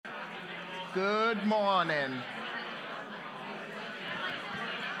Good morning.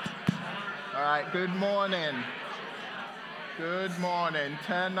 All right, good morning. Good morning.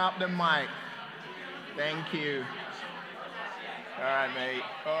 Turn up the mic. Thank you. All right, mate.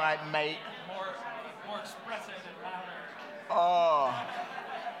 All right, mate. More expressive and louder. Oh,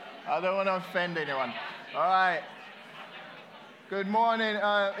 I don't want to offend anyone. All right. Good morning.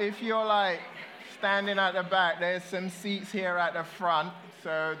 If you're standing at the back, there's some seats here at the front.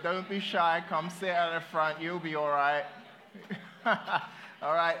 So don't be shy. Come sit at the front. You'll be all right.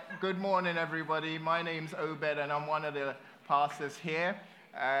 All right. Good morning, everybody. My name's Obed, and I'm one of the pastors here.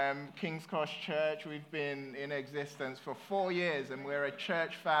 King's Cross Church, we've been in existence for 4 years, and we're a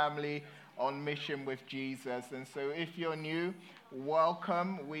church family on mission with Jesus. And so if you're new,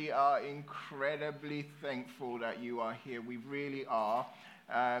 welcome. We are incredibly thankful that you are here. We really are.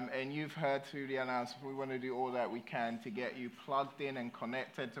 And you've heard through the announcement, we want to do all that we can to get you plugged in and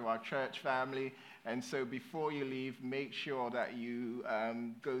connected to our church family. And so before you leave, make sure that you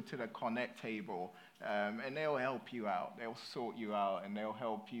go to the Connect table, and they'll help you out. They'll sort you out, and they'll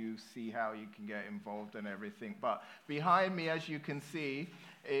help you see how you can get involved and everything. But behind me, as you can see,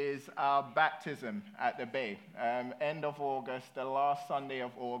 is our baptism at the Bay. End of August, the last Sunday of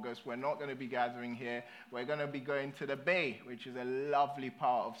August. We're not going to be gathering here. We're going to be going to the Bay, which is a lovely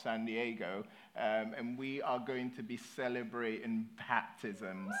part of San Diego. And we are going to be celebrating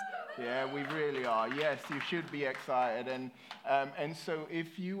baptisms. Yeah, we really are. Yes, you should be excited. And so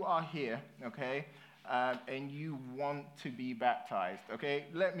if you are here, okay, and you want to be baptized, okay,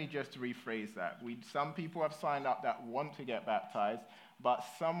 let me just rephrase that. Some people have signed up that want to get baptized, but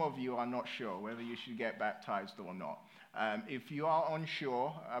some of you are not sure whether you should get baptized or not. If you are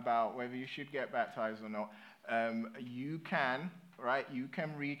unsure about whether you should get baptized or not, you can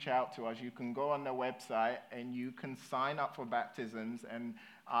reach out to us. You can go on the website and you can sign up for baptisms, and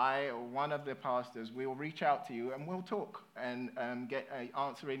I, or one of the pastors, will reach out to you and we'll talk and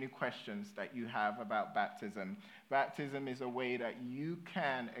answer any questions that you have about baptism. Baptism is a way that you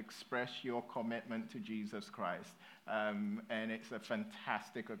can express your commitment to Jesus Christ. And it's a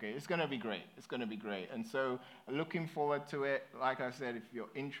fantastic, it's going to be great. It's going to be great. And so looking forward to it. Like I said, if you're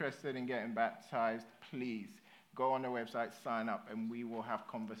interested in getting baptized, please go on the website, sign up, and we will have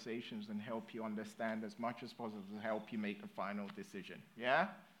conversations and help you understand as much as possible to help you make a final decision. Yeah?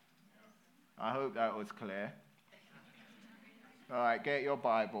 I hope that was clear. All right, get your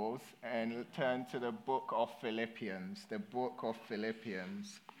Bibles and turn to the book of Philippians. The book of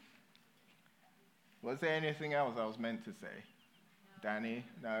Philippians. Was there anything else I was meant to say? No. Danny?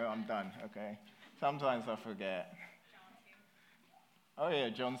 No, I'm done. Okay. Sometimes I forget. Oh, yeah,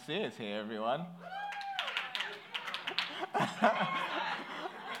 John Sears here, everyone.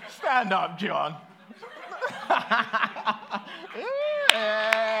 Stand up, John.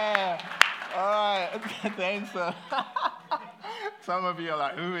 Yeah. All right. Thanks. Some of you are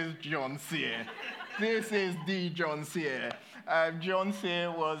like, who is John Sear? This is the John Sear. John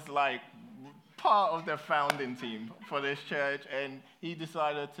Sear was part of the founding team for this church, and he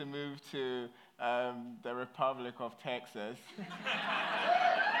decided to move to the Republic of Texas.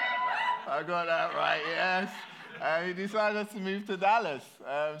 I got that right, yes. He decided to move to Dallas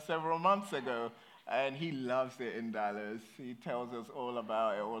several months ago, and he loves it in Dallas. He tells us all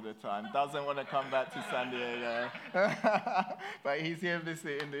about it all the time. Doesn't want to come back to San Diego. But he's here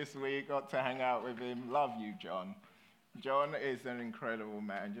visiting this week. Got to hang out with him. Love you, John. John is an incredible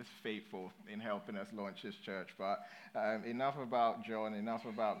man, just faithful in helping us launch this church. But enough about John, enough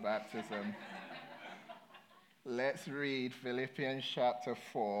about baptism. Let's read Philippians chapter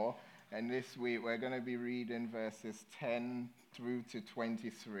 4. And this week we're going to be reading verses 10 through to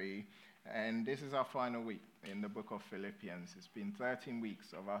 23. And this is our final week in the book of Philippians. It's been 13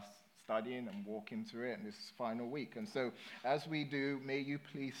 weeks of us studying and walking through it, and this is final week. And so as we do, may you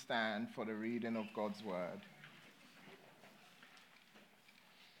please stand for the reading of God's word.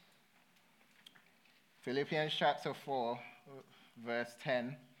 Philippians chapter 4, verse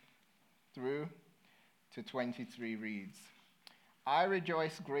 10 through to 23 reads, I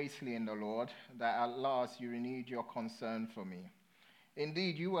rejoice greatly in the Lord that at last you renewed your concern for me.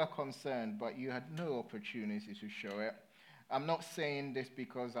 Indeed, you were concerned, but you had no opportunity to show it. I'm not saying this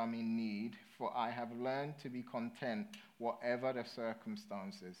because I'm in need, for I have learned to be content whatever the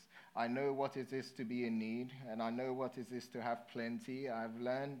circumstances. I know what it is to be in need, and I know what it is to have plenty. I've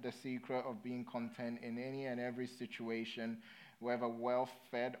learned the secret of being content in any and every situation, whether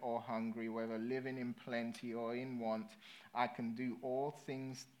well-fed or hungry, whether living in plenty or in want. I can do all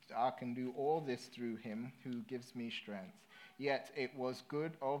this through him who gives me strength. Yet it was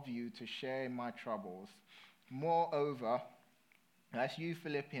good of you to share in my troubles. Moreover, As you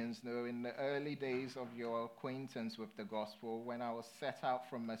Philippians know, in the early days of your acquaintance with the gospel, when I was set out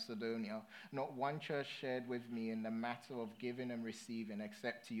from Macedonia, not one church shared with me in the matter of giving and receiving,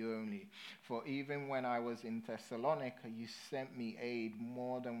 except you only. For even when I was in Thessalonica, you sent me aid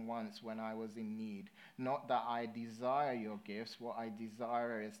more than once when I was in need. Not that I desire your gifts, what I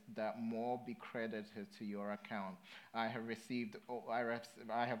desire is that more be credited to your account. I have received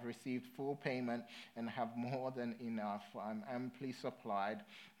full payment and have more than enough. I'm amply supplied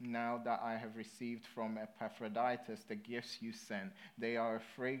now that I have received from Epaphroditus the gifts you sent. They are a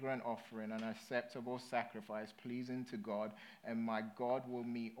fragrant offering, an acceptable sacrifice, pleasing to God, and my God will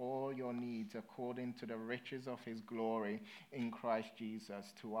meet all your needs according to the riches of his glory in Christ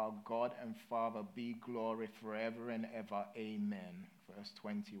Jesus. To our God and Father be glory forever and ever. Amen. Verse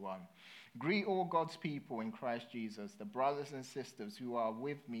 21. Greet all God's people in Christ Jesus. The brothers and sisters who are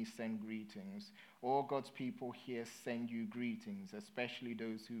with me send greetings. All God's people here send you greetings, especially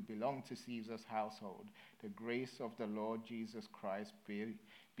those who belong to Caesar's household. The grace of the Lord Jesus Christ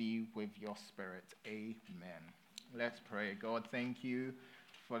be with your spirit. Amen. Let's pray. God, thank you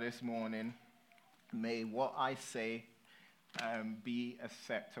for this morning. May what I say be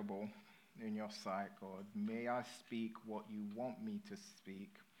acceptable in your sight, God. May I speak what you want me to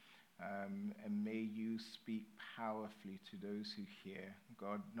speak. And may you speak powerfully to those who hear.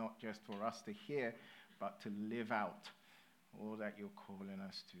 God, not just for us to hear, but to live out all that you're calling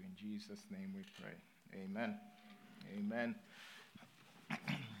us to. In Jesus' name we pray. Amen. Amen.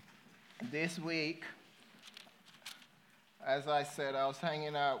 This week, as I said, I was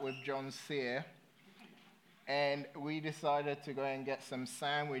hanging out with John Sear, and we decided to go and get some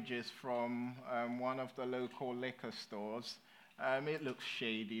sandwiches from one of the local liquor stores. It looks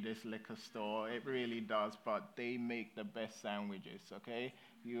shady, this liquor store. It really does, but they make the best sandwiches, okay?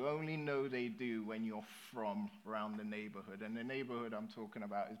 You only know they do when you're from around the neighborhood. And the neighborhood I'm talking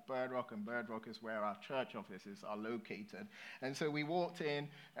about is Bird Rock, and Bird Rock is where our church offices are located. And so we walked in,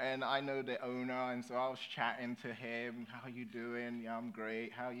 and I know the owner, and so I was chatting to him. How you doing? Yeah, I'm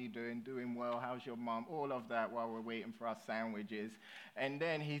great. How you doing? Doing well. How's your mom? All of that while we're waiting for our sandwiches. And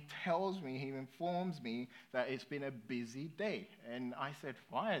then he informs me that it's been a busy day. And I said,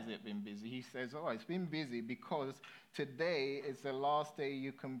 why has it been busy? He says, it's been busy because today is the last day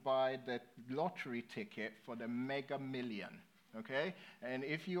you can buy the lottery ticket for the Mega Million, okay? And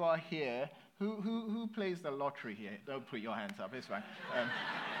if you are here, who plays the lottery here? Don't put your hands up, it's fine.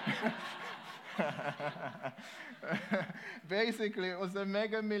 Basically, it was the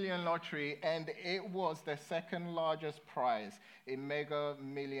Mega Million lottery, and it was the second largest prize in Mega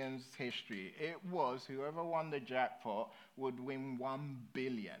Millions history. It was whoever won the jackpot would win $1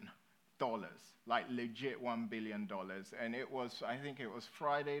 billion. Like legit $1 billion. And it was, I think it was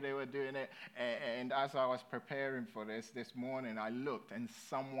Friday they were doing it. And as I was preparing for this morning, I looked and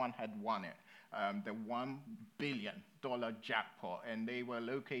someone had won it. The $1 billion jackpot, and they were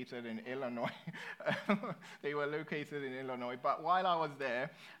located in Illinois. But while I was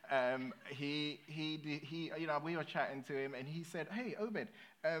there, we were chatting to him, and he said, "Hey, Obed,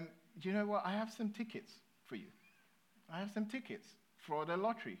 do you know what? I have some tickets for you. I have some tickets for the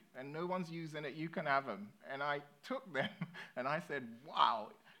lottery, and no one's using it. You can have them." And I took them, and I said, "Wow,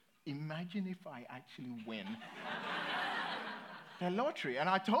 imagine if I actually win." The lottery. And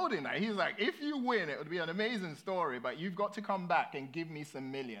I told him that. He's like, if you win, it would be an amazing story, but you've got to come back and give me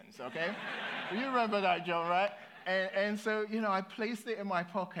some millions, okay? You remember that, John, right? And so, I placed it in my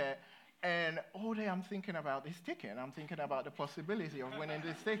pocket, and all day I'm thinking about this ticket. I'm thinking about the possibility of winning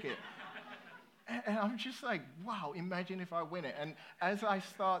this ticket. And I'm just like, wow, imagine if I win it. And as I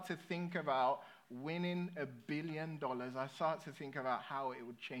start to think about winning $1 billion, I start to think about how it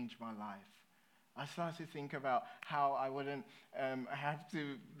would change my life. I started to think about how I wouldn't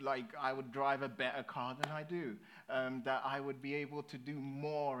I would drive a better car than I do, that I would be able to do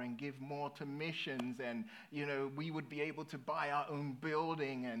more and give more to missions, and, we would be able to buy our own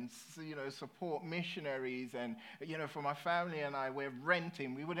building and, support missionaries, and, for my family and I, we're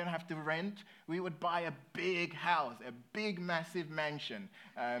renting. We wouldn't have to rent. We would buy a big house, a big, massive mansion,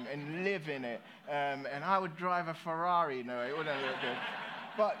 and live in it, and I would drive a Ferrari. No, it wouldn't look good.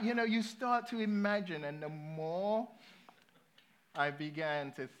 But, you start to imagine, and the more I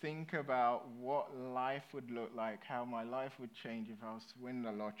began to think about what life would look like, how my life would change if I was to win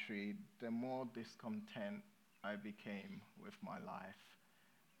the lottery, the more discontent I became with my life.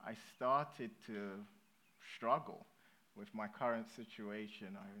 I started to struggle with my current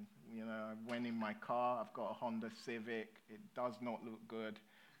situation. I went in my car. I've got a Honda Civic. It does not look good.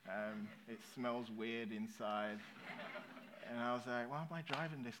 It smells weird inside. And I was like, why am I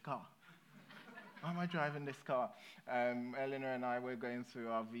driving this car? Why am I driving this car? Eleanor and I were going through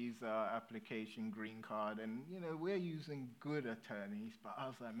our visa application, green card, and, we're using good attorneys, but I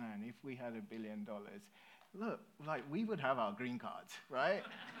was like, man, if we had $1 billion, look, like, we would have our green cards, right?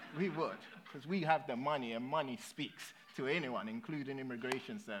 We would, because we have the money, and money speaks to anyone, including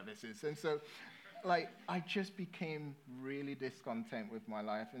immigration services. And so, I just became really discontent with my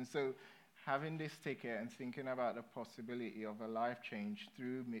life. And so, having this ticket and thinking about the possibility of a life change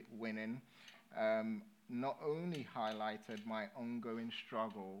through winning, not only highlighted my ongoing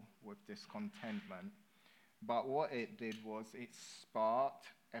struggle with discontentment, but what it did was it sparked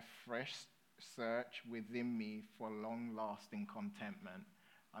a fresh search within me for long-lasting contentment.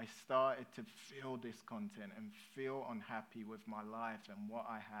 I started to feel discontent and feel unhappy with my life and what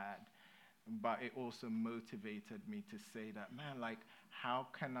I had. But it also motivated me to say that, man, how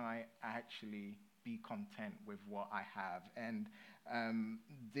can I actually be content with what I have? And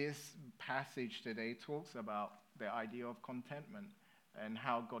this passage today talks about the idea of contentment and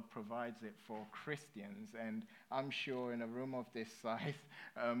how God provides it for Christians. And I'm sure in a room of this size,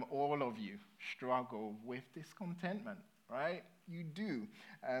 all of you struggle with discontentment, right? You do.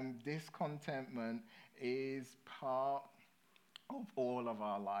 Discontentment is part of all of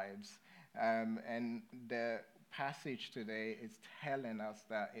our lives. And the passage today is telling us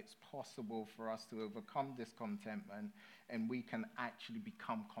that it's possible for us to overcome discontentment and we can actually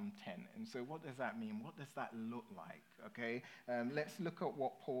become content. And so what does that mean? What does that look like? Okay, let's look at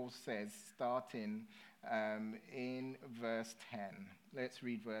what Paul says starting in verse 10. Let's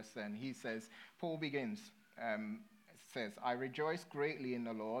read verse 10. He says, Paul begins, says, I rejoice greatly in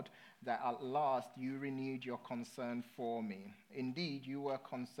the Lord that at last you renewed your concern for me. Indeed, you were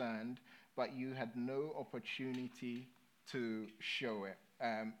concerned, but you had no opportunity to show it.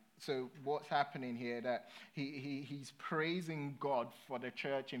 So what's happening here, that he's praising God for the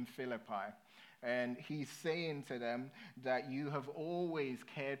church in Philippi. And he's saying to them that you have always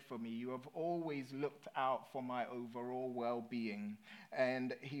cared for me. You have always looked out for my overall well-being.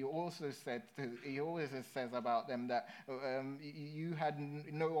 And he also always says about them that you had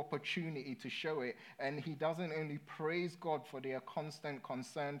no opportunity to show it. And he doesn't only praise God for their constant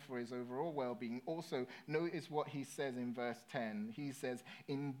concern for his overall well-being. Also, notice what he says in verse 10. He says,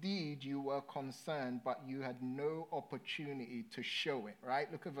 indeed, you were concerned, but you had no opportunity to show it.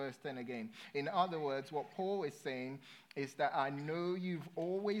 Right? Look at verse 10 again. In other words, what Paul is saying is that I know you've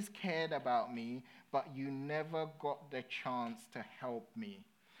always cared about me, but you never got the chance to help me.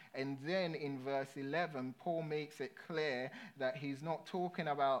 And then in verse 11, Paul makes it clear that he's not talking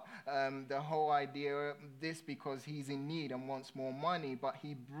about the whole idea of this because he's in need and wants more money, but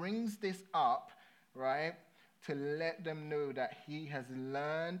he brings this up, right, to let them know that he has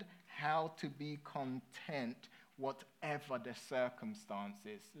learned how to be content whatever the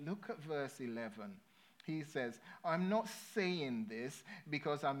circumstances. Look at verse 11. He says, I'm not saying this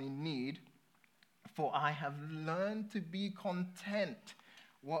because I'm in need, for I have learned to be content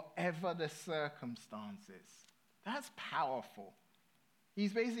whatever the circumstances. That's powerful.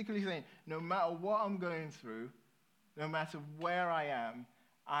 He's basically saying, no matter what I'm going through, no matter where I am,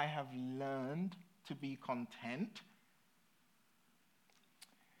 I have learned to be content.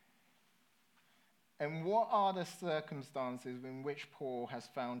 And what are the circumstances in which Paul has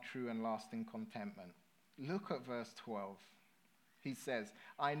found true and lasting contentment? Look at verse 12. He says,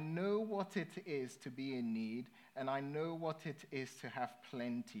 I know what it is to be in need, and I know what it is to have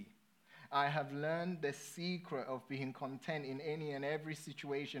plenty. I have learned the secret of being content in any and every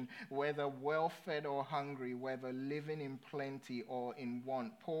situation, whether well-fed or hungry, whether living in plenty or in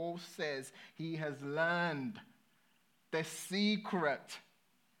want. Paul says he has learned the secret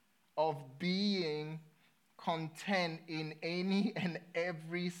of being content in any and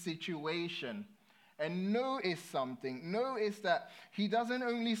every situation. And notice something. Notice that he doesn't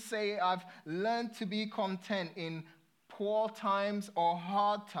only say, I've learned to be content in poor times or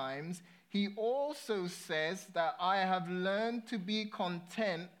hard times. He also says that I have learned to be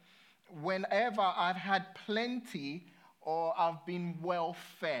content whenever I've had plenty or I've been well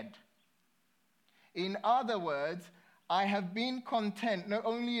fed. In other words, I have been content not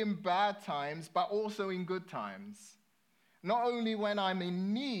only in bad times, but also in good times. Not only when I'm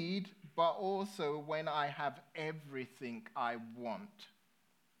in need, but also when I have everything I want.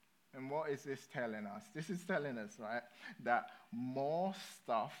 And what is this telling us? This is telling us, right, that more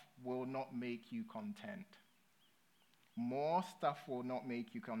stuff will not make you content. More stuff will not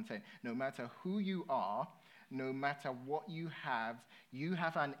make you content. No matter who you are, no matter what you have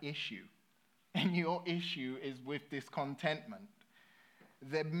an issue. And your issue is with discontentment.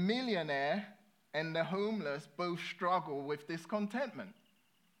 The millionaire and the homeless both struggle with discontentment.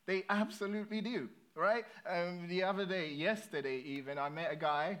 They absolutely do, right? Yesterday even, I met a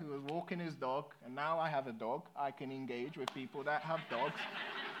guy who was walking his dog, and now I have a dog. I can engage with people that have dogs.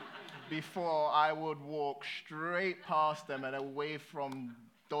 Before, I would walk straight past them and away from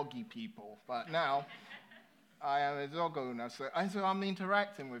doggy people. But now, I am a dog owner, so I'm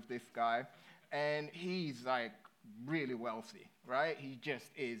interacting with this guy, and he's like really wealthy, right? He just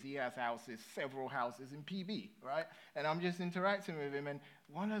is. He has houses, several houses in PB, right? And I'm just interacting with him, and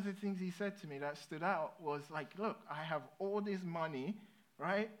one of the things he said to me that stood out was like, look, I have all this money,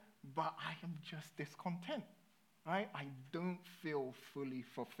 right? But I am just discontent. Right? I don't feel fully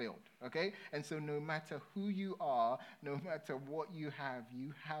fulfilled, okay? And so no matter who you are, no matter what you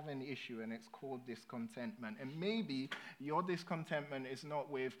have an issue, and it's called discontentment. And maybe your discontentment is not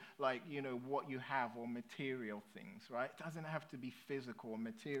with, like, what you have or material things, right? It doesn't have to be physical or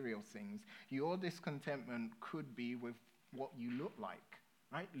material things. Your discontentment could be with what you look like.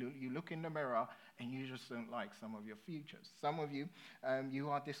 Right? You look in the mirror and you just don't like some of your features. Some of you, you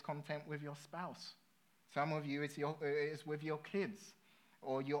are discontent with your spouse. Some of you, it's with your kids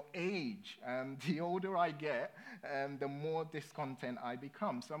or your age. The older I get, the more discontent I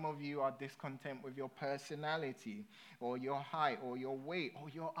become. Some of you are discontent with your personality or your height or your weight or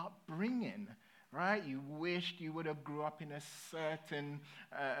your upbringing. Right? You wished you would have grew up in a certain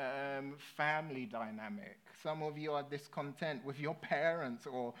family dynamic. Some of you are discontent with your parents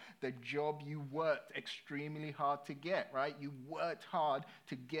or the job you worked extremely hard to get, right? You worked hard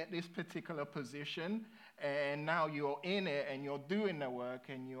to get this particular position, and now you're in it and you're doing the work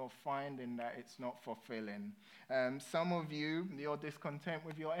and you're finding that it's not fulfilling. Some of you, you're discontent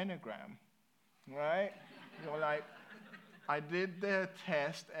with your Enneagram, right? You're like, I did the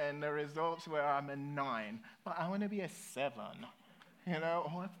test and the results were I'm a 9, but I want to be a 7,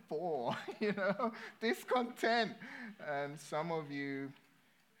 or a 4, discontent. Some of you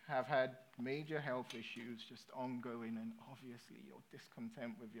have had major health issues just ongoing, and obviously you're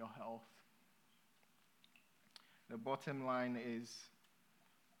discontent with your health. The bottom line is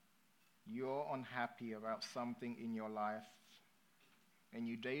you're unhappy about something in your life and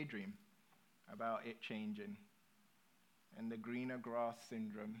you daydream about it changing. And the greener grass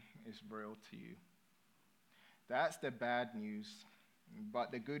syndrome is real to you. That's the bad news.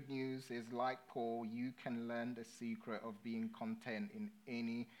 But the good news is, like Paul, you can learn the secret of being content in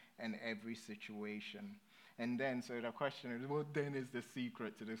any and every situation. And then, so the question is, what then is the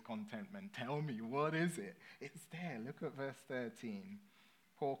secret to this contentment? Tell me, what is it? It's there. Look at verse 13.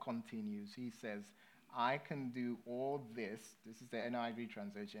 Paul continues. He says, I can do all this. This is the NIV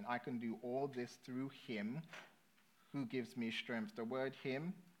translation. I can do all this through him who gives me strength. The word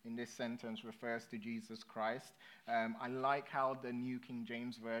him in this sentence refers to Jesus Christ. I like how the New King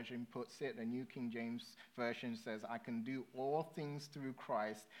James Version puts it. The New King James Version says, I can do all things through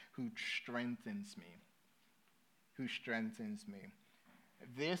Christ who strengthens me. Who strengthens me.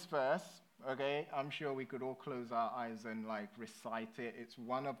 This verse, okay, I'm sure we could all close our eyes and recite it. It's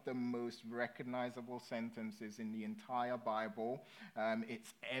one of the most recognizable sentences in the entire Bible.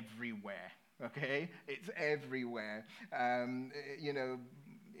 It's everywhere. Okay? It's everywhere.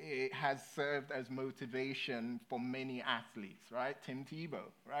 It has served as motivation for many athletes, right? Tim Tebow,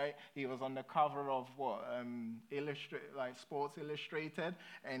 right? He was on the cover of Sports Illustrated,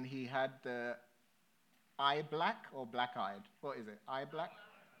 and he had the eye black or black-eyed. What is it? Eye black?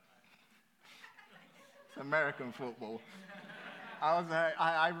 It's American football.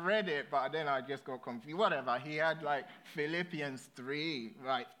 I read it, but then I just got confused. Whatever. He had Philippians 3,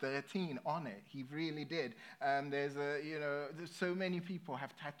 13 on it. He really did. There's so many people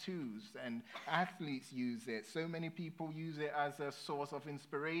have tattoos, and athletes use it. So many people use it as a source of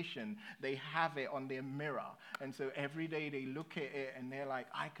inspiration. They have it on their mirror. And so every day they look at it and they're like,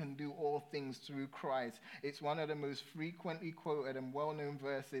 I can do all things through Christ. It's one of the most frequently quoted and well-known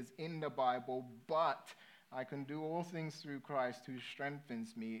verses in the Bible, but I can do all things through Christ who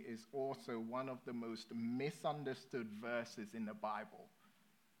strengthens me is also one of the most misunderstood verses in the Bible.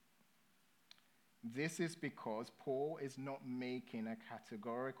 This is because Paul is not making a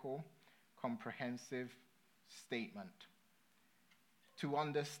categorical, comprehensive statement. To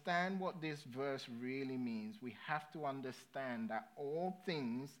understand what this verse really means, we have to understand that all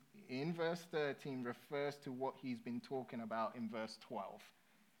things in verse 13 refers to what he's been talking about in verse 12.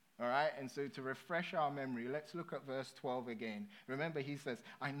 All right, and so to refresh our memory, let's look at verse 12 again. Remember, he says,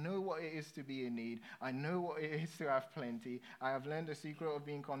 I know what it is to be in need. I know what it is to have plenty. I have learned the secret of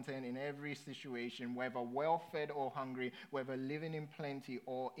being content in every situation, whether well-fed or hungry, whether living in plenty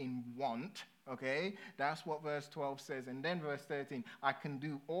or in want. Okay, that's what verse 12 says. And then verse 13, I can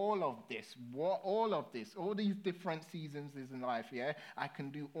do all of this. What? All of this, all these different seasons in life, yeah? I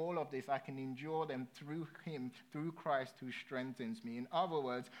can do all of this. I can endure them through him, through Christ who strengthens me. In other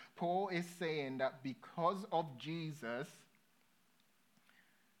words, Paul is saying that because of Jesus,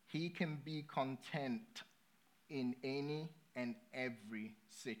 he can be content in any and every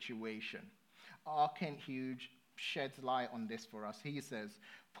situation. R. Kent Hughes sheds light on this for us. He says,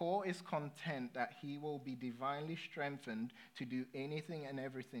 Paul is content that he will be divinely strengthened to do anything and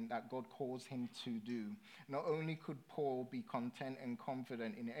everything that God calls him to do. Not only could Paul be content and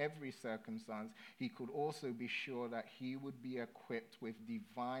confident in every circumstance, he could also be sure that he would be equipped with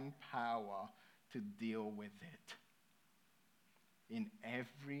divine power to deal with it. In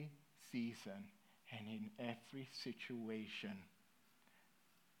every season and in every situation,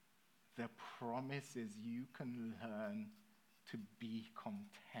 the promise is you can learn to be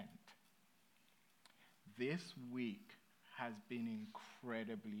content. This week has been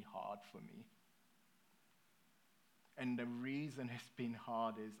incredibly hard for me. And the reason it's been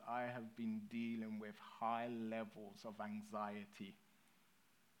hard is I have been dealing with high levels of anxiety.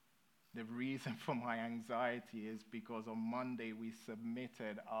 The reason for my anxiety is because on Monday we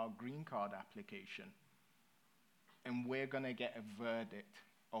submitted our green card application. And we're going to get a verdict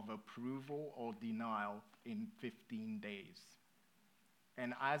of approval or denial in 15 days.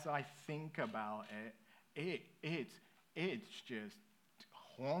 And as I think about it's just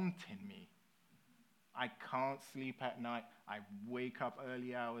haunting me. I can't sleep at night. I wake up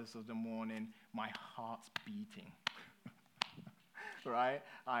early hours of the morning. My heart's beating. Right?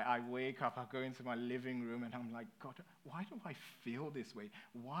 I wake up, I go into my living room, and I'm like, God, why do I feel this way?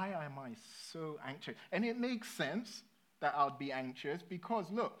 Why am I so anxious? And it makes sense that I'd be anxious because,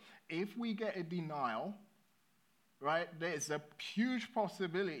 look, if we get a denial, right, there's a huge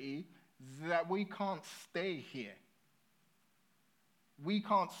possibility that we can't stay here. We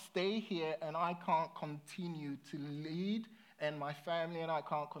can't stay here, and I can't continue to lead, and my family and I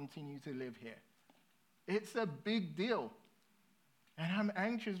can't continue to live here. It's a big deal. And I'm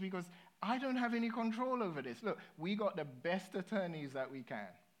anxious because I don't have any control over this. Look, we got the best attorneys that we can.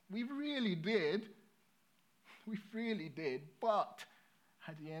 We really did. We really did. But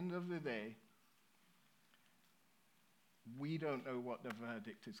at the end of the day, we don't know what the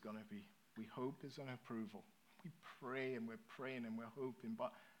verdict is going to be. We hope it's an approval. We pray and we're praying and we're hoping,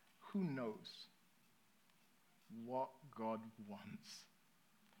 but who knows what God wants?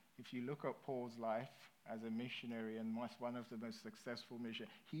 If you look at Paul's life as a missionary and one of the most successful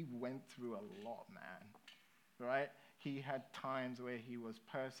missionaries, he went through a lot, man, right? He had times where he was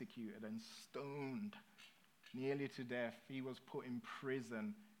persecuted and stoned nearly to death. He was put in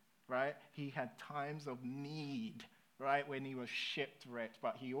prison, right? He had times of need, right, when he was shipwrecked,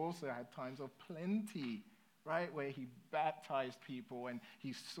 but he also had times of plenty, right, where he baptized people and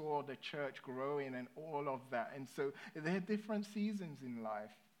he saw the church growing and all of that. And so there are different seasons in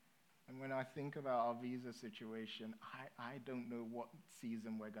life. And when I think about our visa situation, I don't know what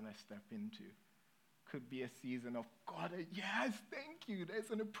season we're going to step into. Could be a season of, God, yes, thank you, there's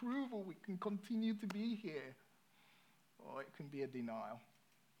an approval, we can continue to be here. Or it can be a denial.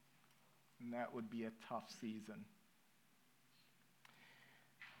 And that would be a tough season.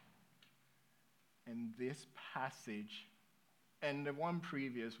 And this passage, and the one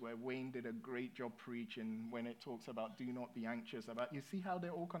previous where Wayne did a great job preaching when it talks about do not be anxious about, you see how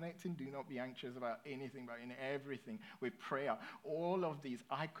they're all connecting? Do not be anxious about anything, but in everything, with prayer. All of these,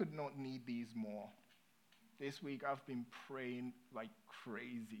 I could not need these more. This week I've been praying like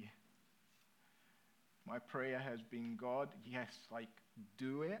crazy. My prayer has been, God, yes, like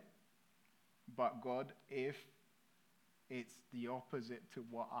do it, but God, if it's the opposite to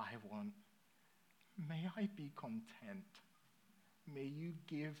what I want, may I be content. May you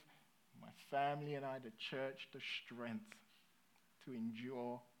give my family and I, the church, the strength to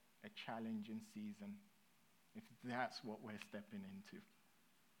endure a challenging season, if that's what we're stepping into.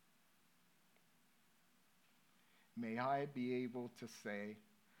 May I be able to say,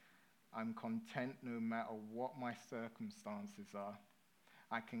 I'm content no matter what my circumstances are.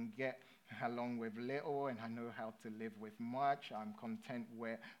 I can get along with little and I know how to live with much. I'm content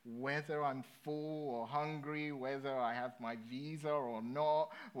whether I'm full or hungry, whether I have my visa or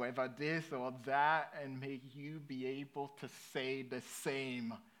not, whether this or that, and may you be able to say the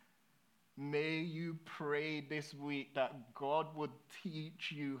same. May you pray this week that God would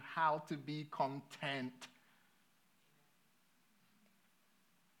teach you how to be content.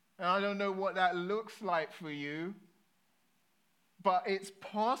 And I don't know what that looks like for you, but it's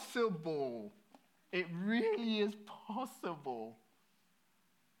possible. It really is possible.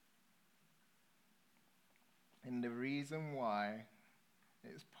 And the reason why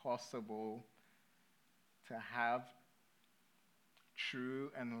it's possible to have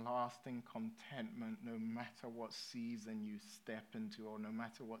true and lasting contentment no matter what season you step into or no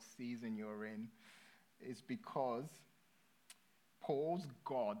matter what season you're in is because Paul's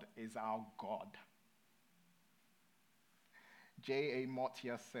God is our God. J.A.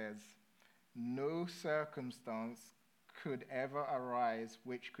 Motia says, no circumstance could ever arise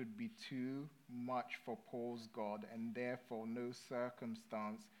which could be too much for Paul's God, and therefore no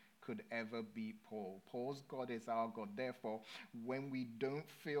circumstance could ever beat Paul. Paul's God is our God. Therefore, when we don't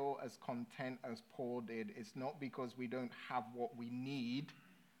feel as content as Paul did, it's not because we don't have what we need.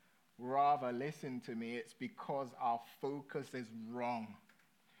 Rather, listen to me, it's because our focus is wrong.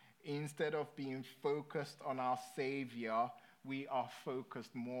 Instead of being focused on our Savior, we are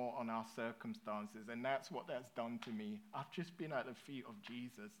focused more on our circumstances. And that's what that's done to me. I've just been at the feet of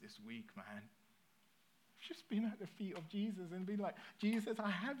Jesus this week, man. I've just been at the feet of Jesus and been like, Jesus,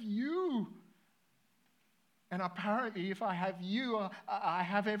 I have you. And apparently, if I have you, I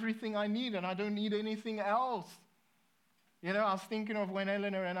have everything I need and I don't need anything else. You know, I was thinking of when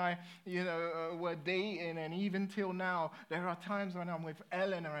Eleanor and I, were dating, and even till now, there are times when I'm with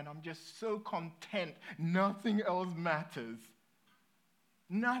Eleanor and I'm just so content. Nothing else matters.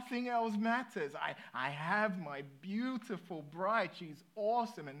 Nothing else matters. I have my beautiful bride. She's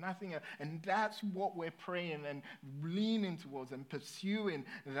awesome and nothing else. And that's what we're praying and leaning towards and pursuing,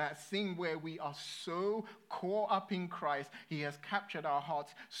 that thing where we are so caught up in Christ. He has captured our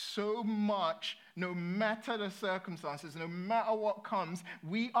hearts so much, no matter the circumstances, no matter what comes,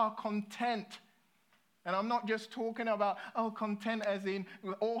 we are content. And I'm not just talking about, content as in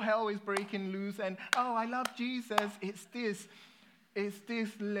all hell is breaking loose and, I love Jesus. It's this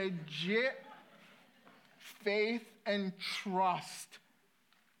legit faith and trust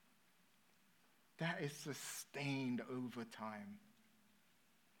that is sustained over time.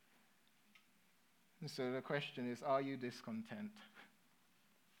 And so the question is, are you discontent?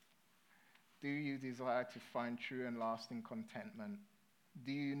 Do you desire to find true and lasting contentment?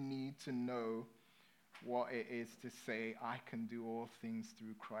 Do you need to know what it is to say, I can do all things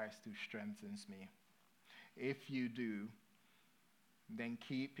through Christ who strengthens me? If you do, then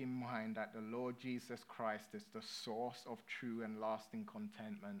keep in mind that the Lord Jesus Christ is the source of true and lasting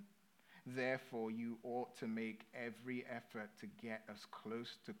contentment. Therefore, you ought to make every effort to get as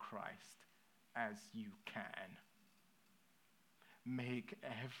close to Christ as you can. Make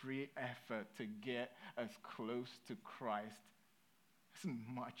every effort to get as close to Christ as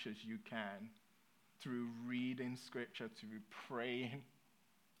much as you can through reading Scripture, through praying.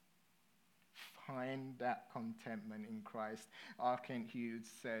 Find that contentment in Christ. R. Kent Hughes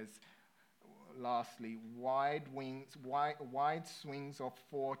says, lastly, wide swings of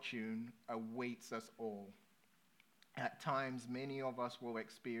fortune awaits us all. At times, many of us will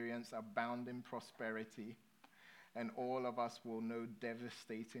experience abounding prosperity, and all of us will know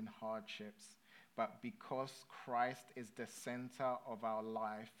devastating hardships. But because Christ is the center of our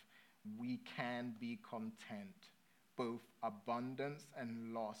life, we can be content. Both abundance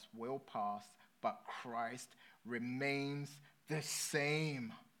and loss will pass, but Christ remains the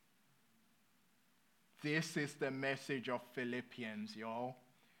same. This is the message of Philippians, y'all.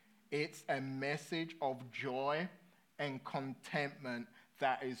 It's a message of joy and contentment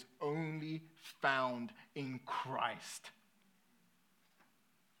that is only found in Christ.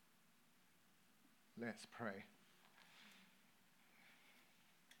 Let's pray.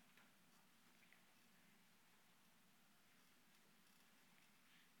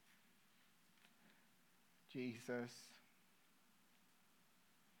 Jesus,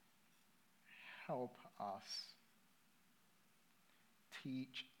 help us,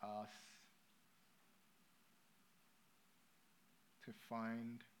 teach us to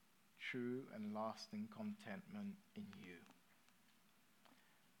find true and lasting contentment in you.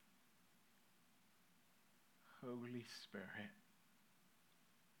 Holy Spirit,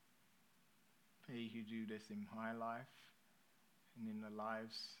 may you do this in my life and in the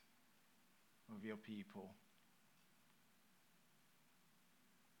lives of your people.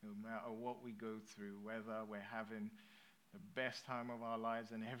 No matter what we go through, whether we're having the best time of our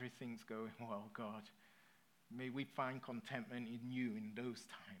lives and everything's going well, God, may we find contentment in you in those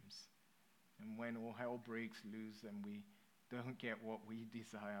times. And when all hell breaks loose and we don't get what we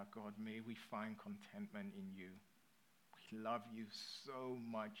desire, God, may we find contentment in you. We love you so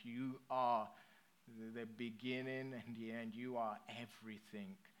much. You are the beginning and the end. You are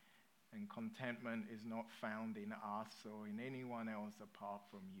everything. And contentment is not found in us or in anyone else apart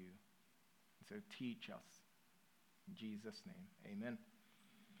from you. So teach us. In Jesus' name, amen.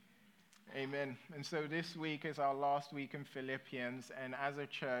 Amen. And so this week is our last week in Philippians. And as a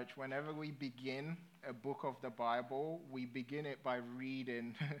church, whenever we begin a book of the Bible, we begin it by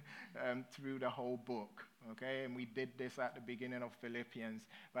reading through the whole book. Okay? And we did this at the beginning of Philippians.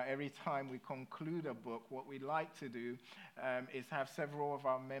 But every time we conclude a book, what we like to do is have several of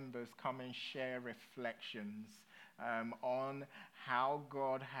our members come and share reflections on how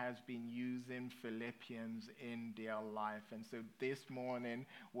God has been using Philippians in their life. And so this morning,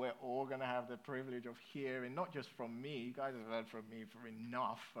 we're all going to have the privilege of hearing, not just from me, you guys have heard from me for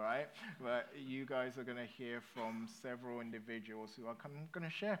enough, right? But you guys are going to hear from several individuals who are going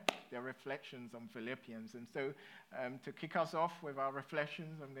to share their reflections on Philippians. And so to kick us off with our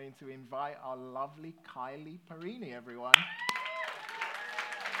reflections, I'm going to invite our lovely Kylie Perini, everyone.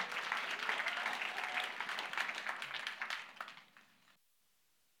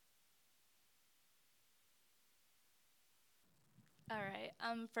 All right.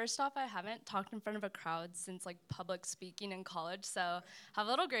 First off, I haven't talked in front of a crowd since public speaking in college, so have a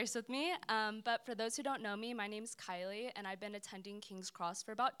little grace with me. But for those who don't know me, my name's Kylie, and I've been attending King's Cross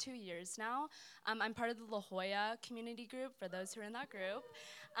for about 2 years now. I'm part of the La Jolla community group, for those who are in that group.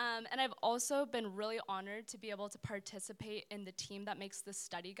 And I've also been really honored to be able to participate in the team that makes the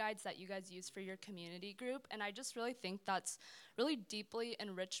study guides that you guys use for your community group. And I just really think that's really deeply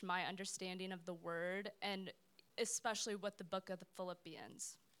enriched my understanding of the Word, and especially with the book of the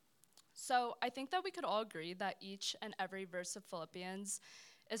Philippians. So I think that we could all agree that each and every verse of Philippians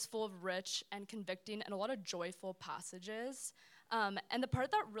is full of rich and convicting and a lot of joyful passages. And the part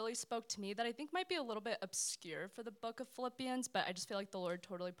that really spoke to me that I think might be a little bit obscure for the book of Philippians, but I just feel like the Lord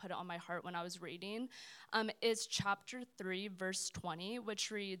totally put it on my heart when I was reading, is chapter 3, verse 20, which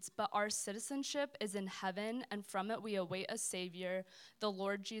reads, "But our citizenship is in heaven, and from it we await a Savior, the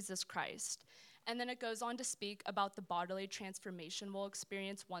Lord Jesus Christ." And then it goes on to speak about the bodily transformation we'll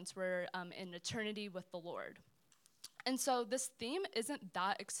experience once we're in eternity with the Lord. And so this theme isn't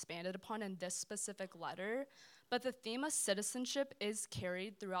that expanded upon in this specific letter, but the theme of citizenship is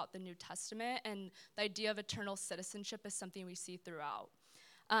carried throughout the New Testament, and the idea of eternal citizenship is something we see throughout.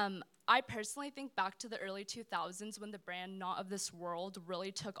 I personally think back to the early 2000s when the brand Not of This World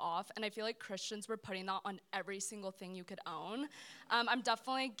really took off, and I feel like Christians were putting that on every single thing you could own. I'm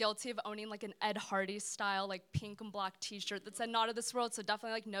definitely guilty of owning an Ed Hardy style pink and black t-shirt that said Not of This World, so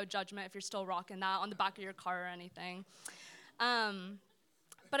definitely no judgment if you're still rocking that on the back of your car or anything.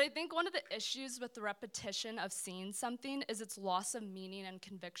 But I think one of the issues with the repetition of seeing something is its loss of meaning and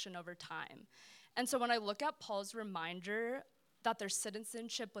conviction over time. And so when I look at Paul's reminder that their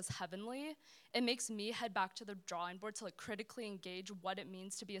citizenship was heavenly, it makes me head back to the drawing board to critically engage what it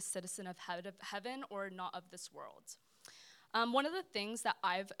means to be a citizen of heaven or not of this world. One of the things that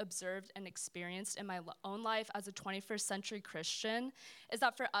I've observed and experienced in my own life as a 21st century Christian is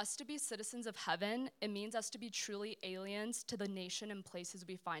that for us to be citizens of heaven, it means us to be truly aliens to the nation and places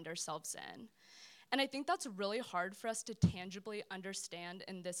we find ourselves in. And I think that's really hard for us to tangibly understand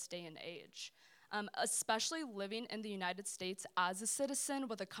in this day and age. Especially living in the United States as a citizen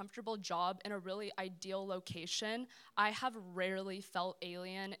with a comfortable job in a really ideal location, I have rarely felt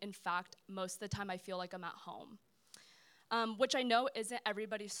alien. In fact, most of the time I feel like I'm at home. Which I know isn't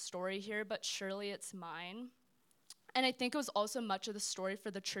everybody's story here, but surely it's mine. And I think it was also much of the story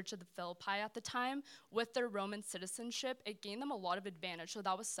for the Church of the Philippi at the time. With their Roman citizenship, it gained them a lot of advantage, so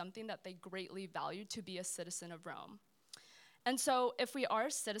that was something that they greatly valued, to be a citizen of Rome. And so if we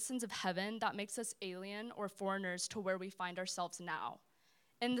are citizens of heaven, that makes us alien or foreigners to where we find ourselves now.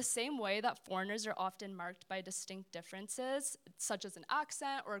 In the same way that foreigners are often marked by distinct differences, such as an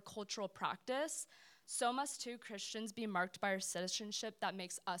accent or a cultural practice, so must too Christians be marked by our citizenship that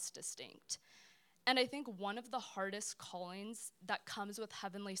makes us distinct. And I think one of the hardest callings that comes with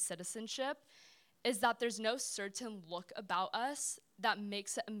heavenly citizenship is that there's no certain look about us that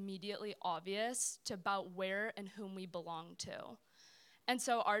makes it immediately obvious about where and whom we belong to. And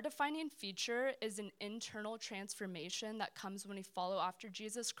so our defining feature is an internal transformation that comes when we follow after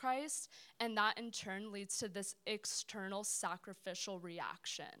Jesus Christ, and that in turn leads to this external sacrificial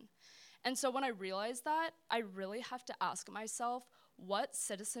reaction. And so when I realize that, I really have to ask myself, what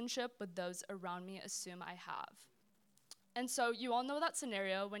citizenship would those around me assume I have? And so you all know that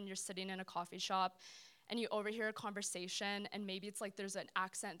scenario when you're sitting in a coffee shop and you overhear a conversation, and maybe it's there's an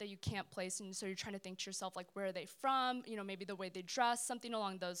accent that you can't place, and so you're trying to think to yourself, where are they from? Maybe the way they dress, something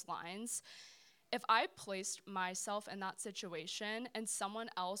along those lines. If I placed myself in that situation and someone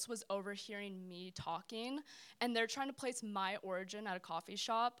else was overhearing me talking, and they're trying to place my origin at a coffee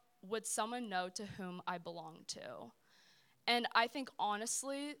shop, would someone know to whom I belong to? And I think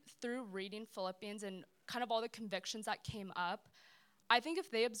honestly, through reading Philippians and kind of all the convictions that came up, I think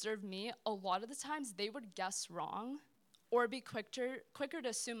if they observed me, a lot of the times they would guess wrong or be quicker to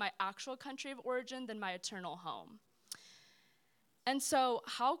assume my actual country of origin than my eternal home. And so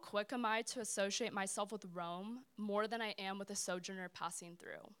how quick am I to associate myself with Rome more than I am with a sojourner passing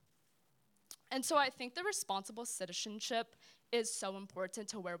through? And so I think the responsible citizenship is so important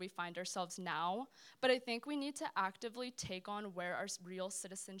to where we find ourselves now, but I think we need to actively take on where our real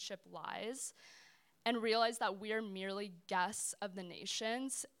citizenship lies and realize that we are merely guests of the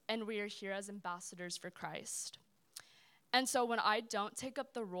nations and we are here as ambassadors for Christ. And so when I don't take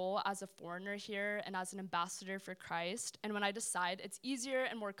up the role as a foreigner here and as an ambassador for Christ, and when I decide it's easier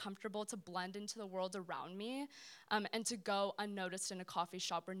and more comfortable to blend into the world around me and to go unnoticed in a coffee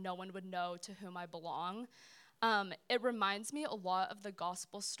shop where no one would know to whom I belong, it reminds me a lot of the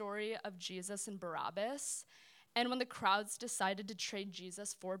gospel story of Jesus and Barabbas. And when the crowds decided to trade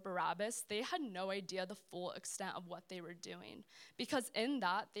Jesus for Barabbas, they had no idea the full extent of what they were doing, because in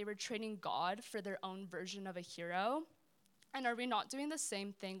that, they were trading God for their own version of a hero. And are we not doing the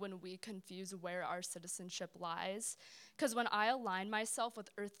same thing when we confuse where our citizenship lies? Because when I align myself with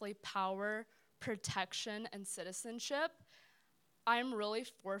earthly power, protection, and citizenship, I'm really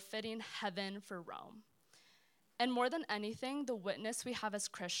forfeiting heaven for Rome. And more than anything, the witness we have as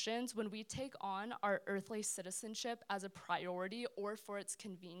Christians, when we take on our earthly citizenship as a priority or for its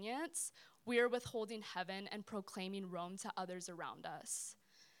convenience, we are withholding heaven and proclaiming Rome to others around us.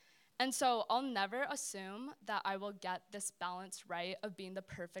 And so I'll never assume that I will get this balance right of being the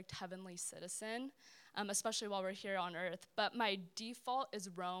perfect heavenly citizen, especially while we're here on earth. But my default is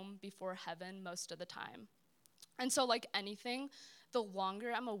Rome before heaven most of the time. And so like anything, the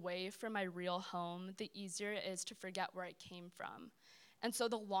longer I'm away from my real home, the easier it is to forget where I came from. And so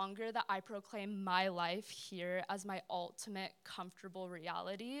the longer that I proclaim my life here as my ultimate comfortable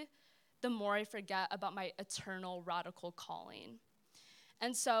reality, the more I forget about my eternal radical calling.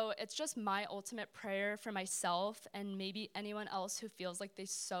 And so it's just my ultimate prayer for myself and maybe anyone else who feels like they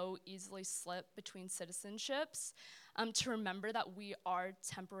so easily slip between citizenships, to remember that we are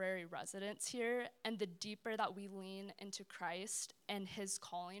temporary residents here, and the deeper that we lean into Christ and his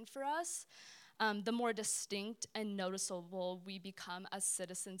calling for us, the more distinct and noticeable we become as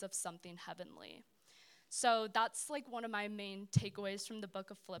citizens of something heavenly. So that's like one of my main takeaways from the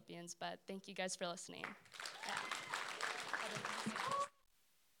book of Philippians, but thank you guys for listening. Yeah.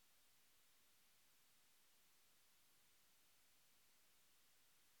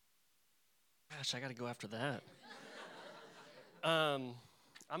 Gosh, I got to go after that.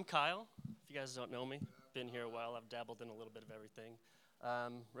 I'm Kyle. If you guys don't know me, been here a while. I've dabbled in a little bit of everything.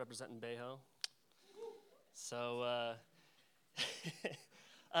 Representing Bejo. So,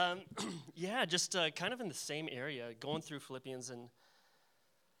 yeah, just kind of in the same area, going through Philippians, and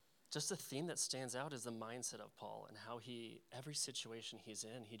just the theme that stands out is the mindset of Paul and how every situation he's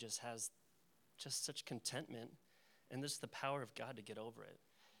in, he just has just such contentment and just the power of God to get over it.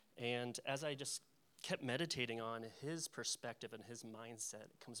 And as I just kept meditating on his perspective and his mindset,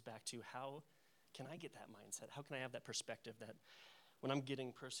 it comes back to how can I get that mindset? How can I have that perspective that when I'm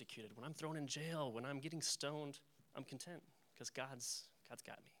getting persecuted, when I'm thrown in jail, when I'm getting stoned, I'm content because God's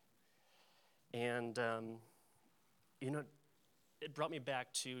got me. And, it brought me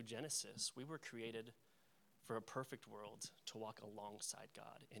back to Genesis. We were created for a perfect world to walk alongside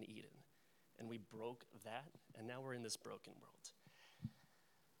God in Eden. And we broke that, and now we're in this broken world.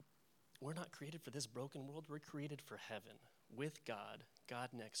 We're not created for this broken world. We're created for heaven with God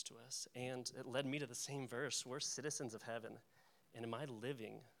next to us. And it led me to the same verse. We're citizens of heaven. And am I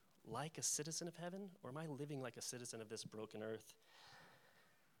living like a citizen of heaven, or am I living like a citizen of this broken earth?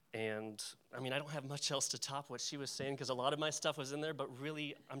 And, I don't have much else to top what she was saying because a lot of my stuff was in there, but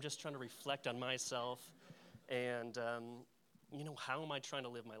really I'm just trying to reflect on myself and, how am I trying to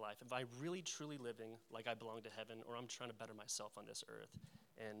live my life? Am I really, truly living like I belong to heaven, or I'm trying to better myself on this earth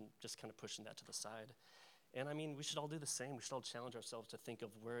and just kind of pushing that to the side? And, we should all do the same. We should all challenge ourselves to think of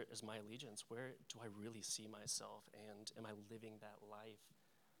where is my allegiance? Where do I really see myself? And am I living that life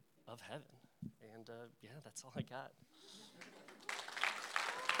of heaven? And, that's all I got.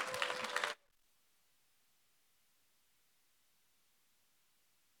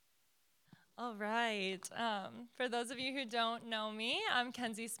 All right. For those of you who don't know me, I'm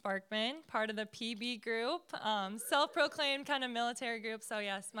Kenzie Sparkman, part of the PB group, self-proclaimed kind of military group. So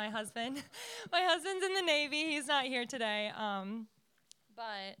yes, my husband's in the Navy. He's not here today.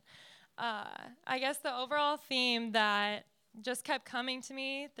 But I guess the overall theme that just kept coming to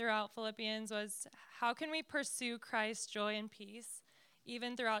me throughout Philippians was, how can we pursue Christ's joy and peace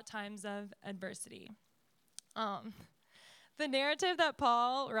even throughout times of adversity? The narrative that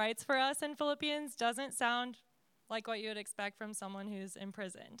Paul writes for us in Philippians doesn't sound like what you would expect from someone who's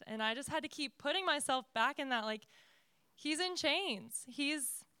imprisoned. And I just had to keep putting myself back in that, like, he's in chains.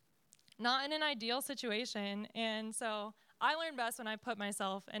 He's not in an ideal situation. And so I learn best when I put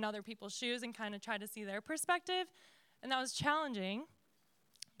myself in other people's shoes and kind of try to see their perspective. And that was challenging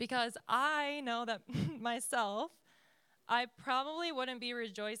because I know that myself, I probably wouldn't be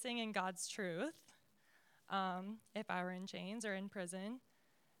rejoicing in God's truth if I were in chains or in prison.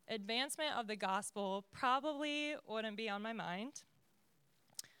 Advancement of the gospel probably wouldn't be on my mind.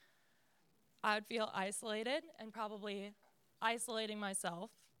 I would feel isolated and probably isolating myself.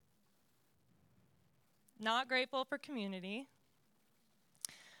 Not grateful for community.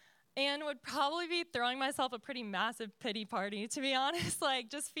 And would probably be throwing myself a pretty massive pity party, to be honest, like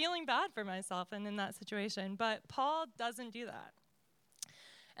just feeling bad for myself and in that situation. But Paul doesn't do that.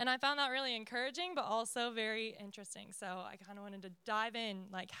 And I found that really encouraging, but also very interesting. So I kind of wanted to dive in,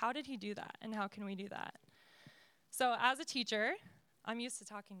 like, how did he do that, and how can we do that? So as a teacher, I'm used to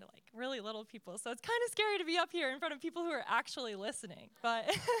talking to, like, really little people, so it's kind of scary to be up here in front of people who are actually listening. But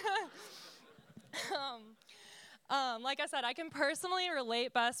like I said, I can personally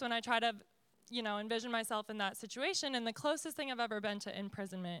relate best when I try to, envision myself in that situation. And the closest thing I've ever been to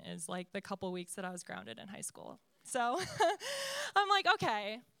imprisonment is, like, the couple weeks that I was grounded in high school. So I'm like,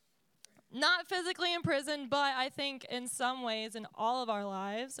 okay, not physically in prison, but I think in some ways in all of our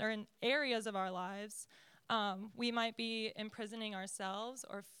lives or in areas of our lives, we might be imprisoning ourselves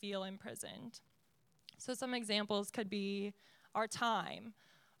or feel imprisoned. So some examples could be our time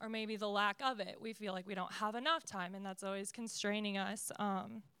or maybe the lack of it. We feel like we don't have enough time, and that's always constraining us.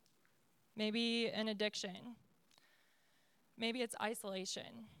 Maybe an addiction. Maybe it's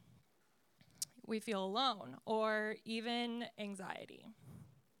isolation. We feel alone, or even anxiety.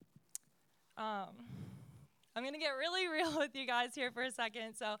 I'm going to get really real with you guys here for a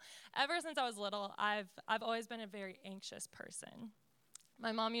second. So ever since I was little, I've always been a very anxious person.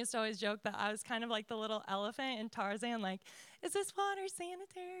 My mom used to always joke that I was kind of like the little elephant in Tarzan, like, is this water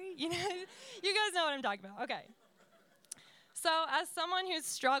sanitary? You guys know what I'm talking about. Okay. So as someone who's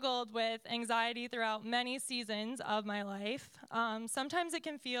struggled with anxiety throughout many seasons of my life, sometimes it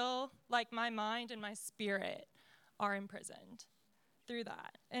can feel like my mind and my spirit are imprisoned through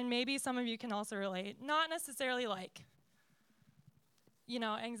that. And maybe some of you can also relate, not necessarily like,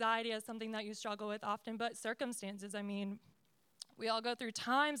 anxiety is something that you struggle with often, but circumstances. I mean, we all go through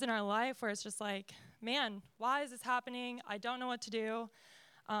times in our life where it's just like, man, why is this happening? I don't know what to do.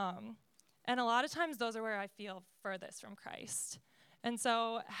 And a lot of times those are where I feel furthest from Christ. And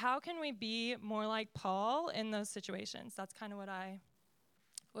so how can we be more like Paul in those situations? That's kind of what I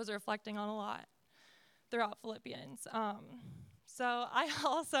was reflecting on a lot throughout Philippians. So I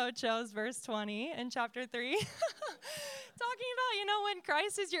also chose verse 20 in chapter 3, talking about, when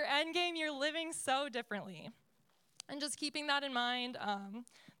Christ is your end game, you're living so differently. And just keeping that in mind,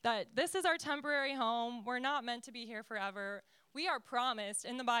 that this is our temporary home. We're not meant to be here forever. We are promised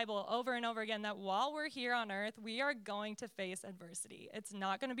in the Bible over and over again that while we're here on earth, we are going to face adversity. It's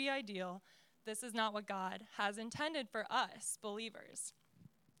not going to be ideal. This is not what God has intended for us, believers.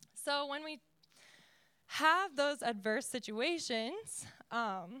 So when we have those adverse situations,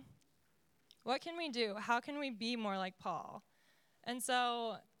 what can we do? How can we be more like Paul? And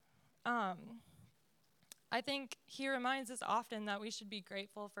so I think he reminds us often that we should be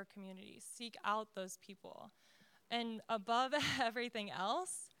grateful for community, seek out those people. And above everything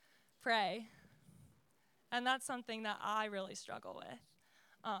else, pray. And that's something that I really struggle with.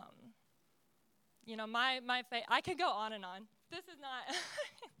 My faith, I could go on and on. This is not,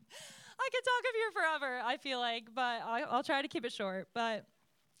 I could talk up here forever, I feel like, but I'll try to keep it short. But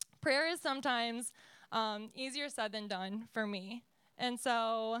prayer is sometimes easier said than done for me. And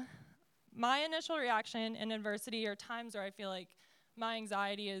so my initial reaction in adversity or times where I feel like my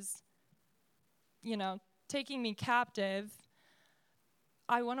anxiety is, taking me captive,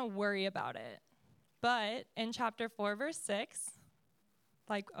 I want to worry about it. But in chapter 4, verse 6,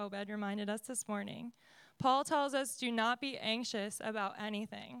 like Obed reminded us this morning, Paul tells us, do not be anxious about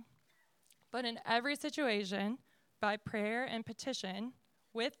anything, but in every situation, by prayer and petition,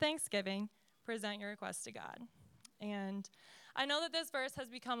 with thanksgiving, present your requests to God. And I know that this verse has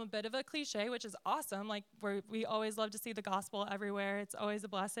become a bit of a cliche, which is awesome. Like, we always love to see the gospel everywhere. It's always a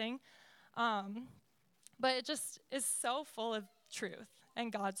blessing. But it just is so full of truth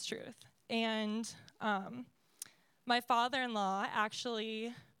and God's truth. And my father-in-law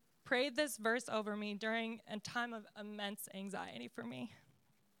actually prayed this verse over me during a time of immense anxiety for me.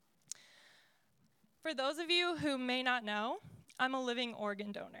 For those of you who may not know, I'm a living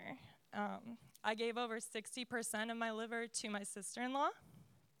organ donor. I gave over 60% of my liver to my sister-in-law.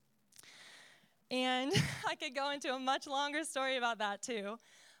 And I could go into a much longer story about that too.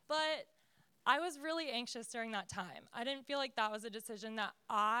 But I was really anxious during that time. I didn't feel like that was a decision that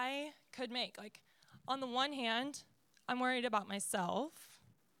I could make. Like, on the one hand, I'm worried about myself.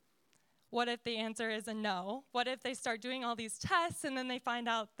 What if the answer is a no? What if they start doing all these tests and then they find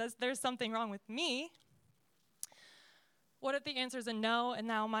out that there's something wrong with me? What if the answer is a no, and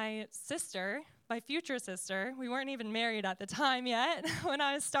now my sister, my future sister, we weren't even married at the time yet, when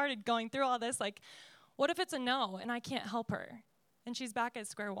I started going through all this, like, what if it's a no and I can't help her and she's back at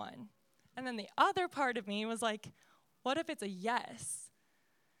square one? And then the other part of me was like, what if it's a yes?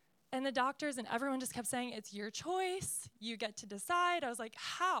 And the doctors and everyone just kept saying, it's your choice, you get to decide. I was like,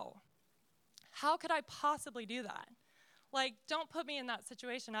 how? How could I possibly do that? Like, don't put me in that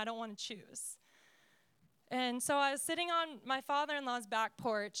situation. I don't want to choose. And so I was sitting on my father-in-law's back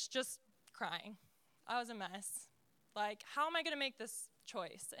porch just crying. I was a mess. Like, how am I going to make this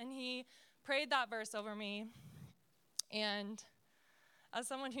choice? And he prayed that verse over me. And as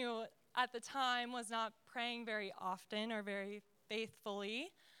someone who at the time was not praying very often or very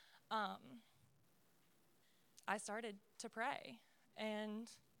faithfully, I started to pray. And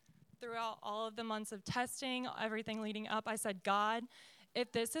throughout all of the months of testing, everything leading up, I said, God,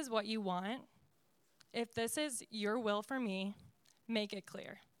 if this is what you want, if this is your will for me, make it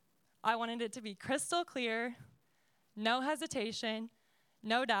clear. I wanted it to be crystal clear, no hesitation,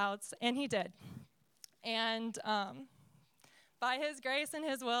 no doubts, and he did. And by his grace and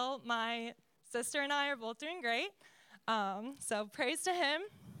his will, my sister and I are both doing great. So praise to him.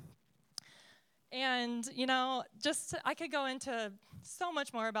 And, just I could go into so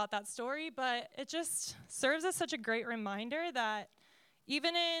much more about that story, but it just serves as such a great reminder that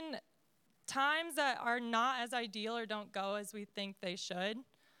even in times that are not as ideal or don't go as we think they should,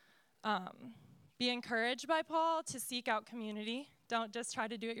 be encouraged by Paul to seek out community. Don't just try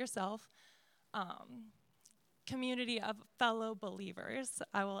to do it yourself. Community of fellow believers,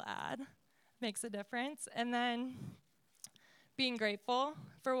 I will add, makes a difference. And then being grateful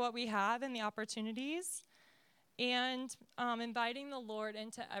for what we have and the opportunities, and inviting the Lord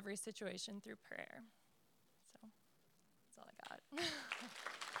into every situation through prayer. So that's all I got.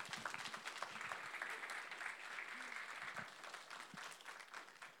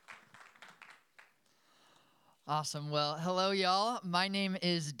 Awesome. Well, hello, y'all. My name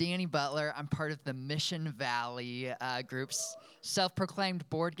is Danny Butler. I'm part of the Mission Valley group's self-proclaimed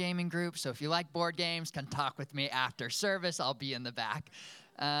board gaming group. So if you like board games, come talk with me after service. I'll be in the back.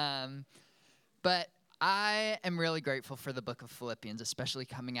 But I am really grateful for the book of Philippians, especially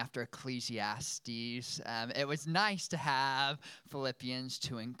coming after Ecclesiastes. It was nice to have Philippians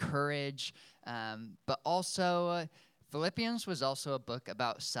to encourage, but also Philippians was also a book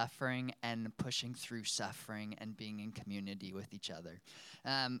about suffering and pushing through suffering and being in community with each other.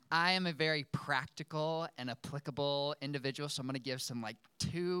 I am a very practical and applicable individual, so I'm going to give some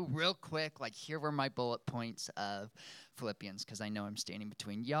two real quick, here were my bullet points of Philippians, because I know I'm standing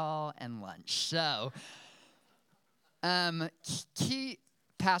between y'all and lunch. So, key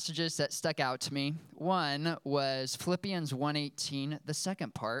passages that stuck out to me. One was Philippians 1:18, the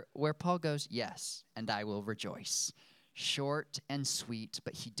second part, where Paul goes, yes, and I will rejoice. Short and sweet,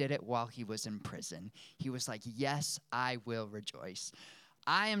 but he did it while he was in prison. He was like, yes, I will rejoice.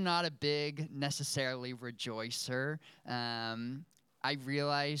 I am not a big, necessarily rejoicer. I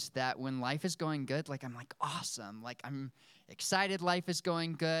realize that when life is going good, I'm awesome. I'm excited life is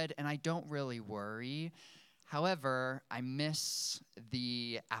going good, and I don't really worry. However, I miss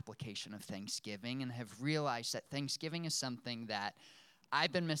the application of Thanksgiving and have realized that Thanksgiving is something that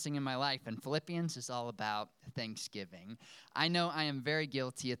I've been missing in my life, and Philippians is all about Thanksgiving. I know I am very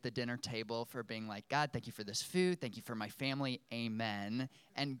guilty at the dinner table for being like, God, thank you for this food, thank you for my family, amen,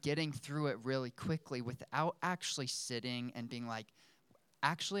 and getting through it really quickly without actually sitting and being like,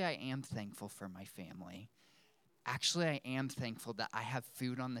 actually, I am thankful for my family. Actually, I am thankful that I have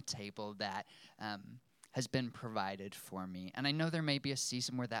food on the table that has been provided for me. And I know there may be a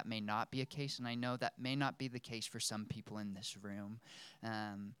season where that may not be a case, and I know that may not be the case for some people in this room.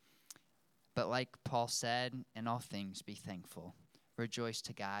 But like Paul said, in all things be thankful. Rejoice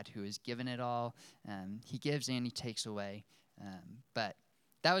to God who has given it all. He gives and he takes away. But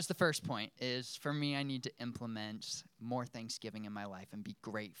that was the first point, is for me, I need to implement more Thanksgiving in my life and be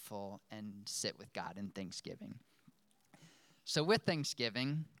grateful and sit with God in Thanksgiving. So with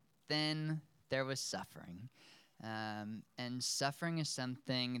Thanksgiving, then there was suffering. And suffering is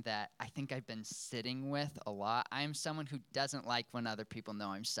something that I think I've been sitting with a lot. I am someone who doesn't like when other people know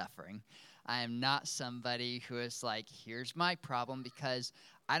I'm suffering. I am not somebody who is like, here's my problem, because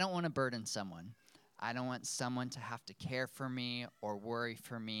I don't want to burden someone. I don't want someone to have to care for me or worry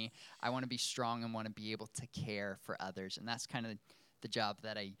for me. I want to be strong and want to be able to care for others. And that's kind of the job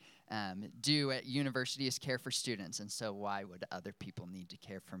that I do at university, is care for students. And so why would other people need to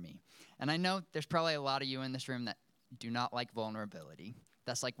care for me? And I know there's probably a lot of you in this room that do not like vulnerability.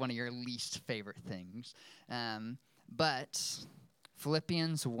 That's like one of your least favorite things. But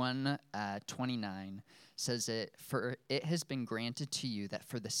Philippians 1:29 says it, for it has been granted to you that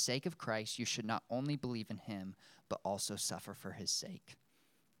for the sake of Christ you should not only believe in him, but also suffer for his sake.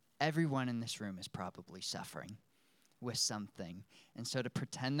 Everyone in this room is probably suffering with something. And so to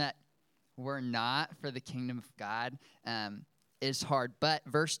pretend that we're not for the kingdom of God is hard. But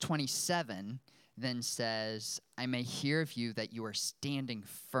verse 27 then says, I may hear of you that you are standing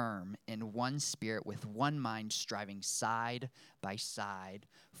firm in one spirit with one mind, striving side by side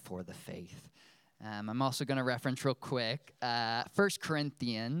for the faith. I'm also going to reference real quick 1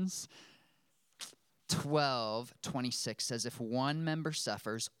 Corinthians 12:26 says, if one member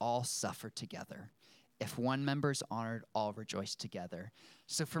suffers, all suffer together. If one member is honored, all rejoice together.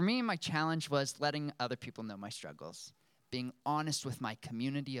 So for me, my challenge was letting other people know my struggles, being honest with my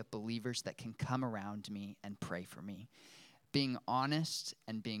community of believers that can come around me and pray for me, being honest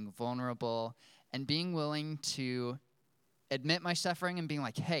and being vulnerable and being willing to admit my suffering and being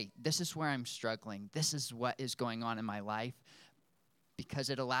like, hey, this is where I'm struggling. This is what is going on in my life, because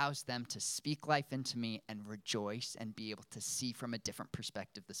it allows them to speak life into me and rejoice and be able to see from a different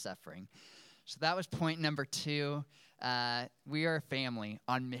perspective the suffering. So that was point number 2. We are a family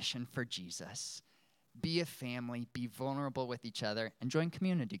on mission for Jesus. Be a family, be vulnerable with each other, and join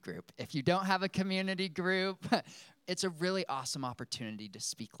community group. If you don't have a community group, it's a really awesome opportunity to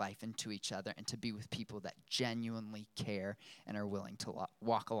speak life into each other and to be with people that genuinely care and are willing to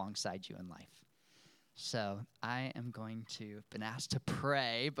walk alongside you in life. So I am going to been asked to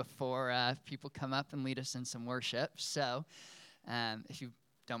pray before people come up and lead us in some worship. So if you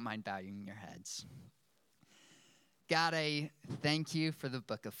don't mind bowing your heads. God, I thank you for the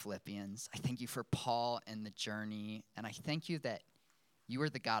book of Philippians. I thank you for Paul and the journey. And I thank you that you are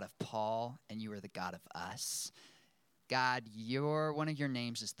the God of Paul and you are the God of us. God, one of your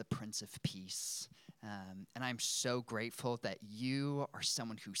names is the Prince of Peace. And I'm so grateful that you are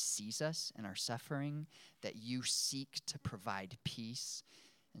someone who sees us in our suffering, that you seek to provide peace.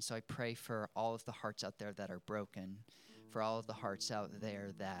 And so I pray for all of the hearts out there that are broken, for all of the hearts out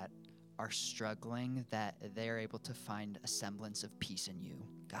there that are struggling, that they're able to find a semblance of peace in you.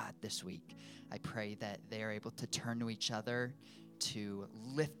 God, this week, I pray that they are able to turn to each other, to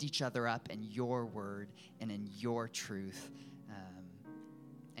lift each other up in your word and in your truth.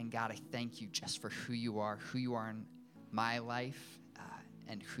 And God, I thank you just for who you are in my life,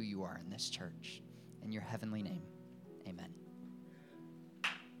 and who you are in this church. In your heavenly name, amen.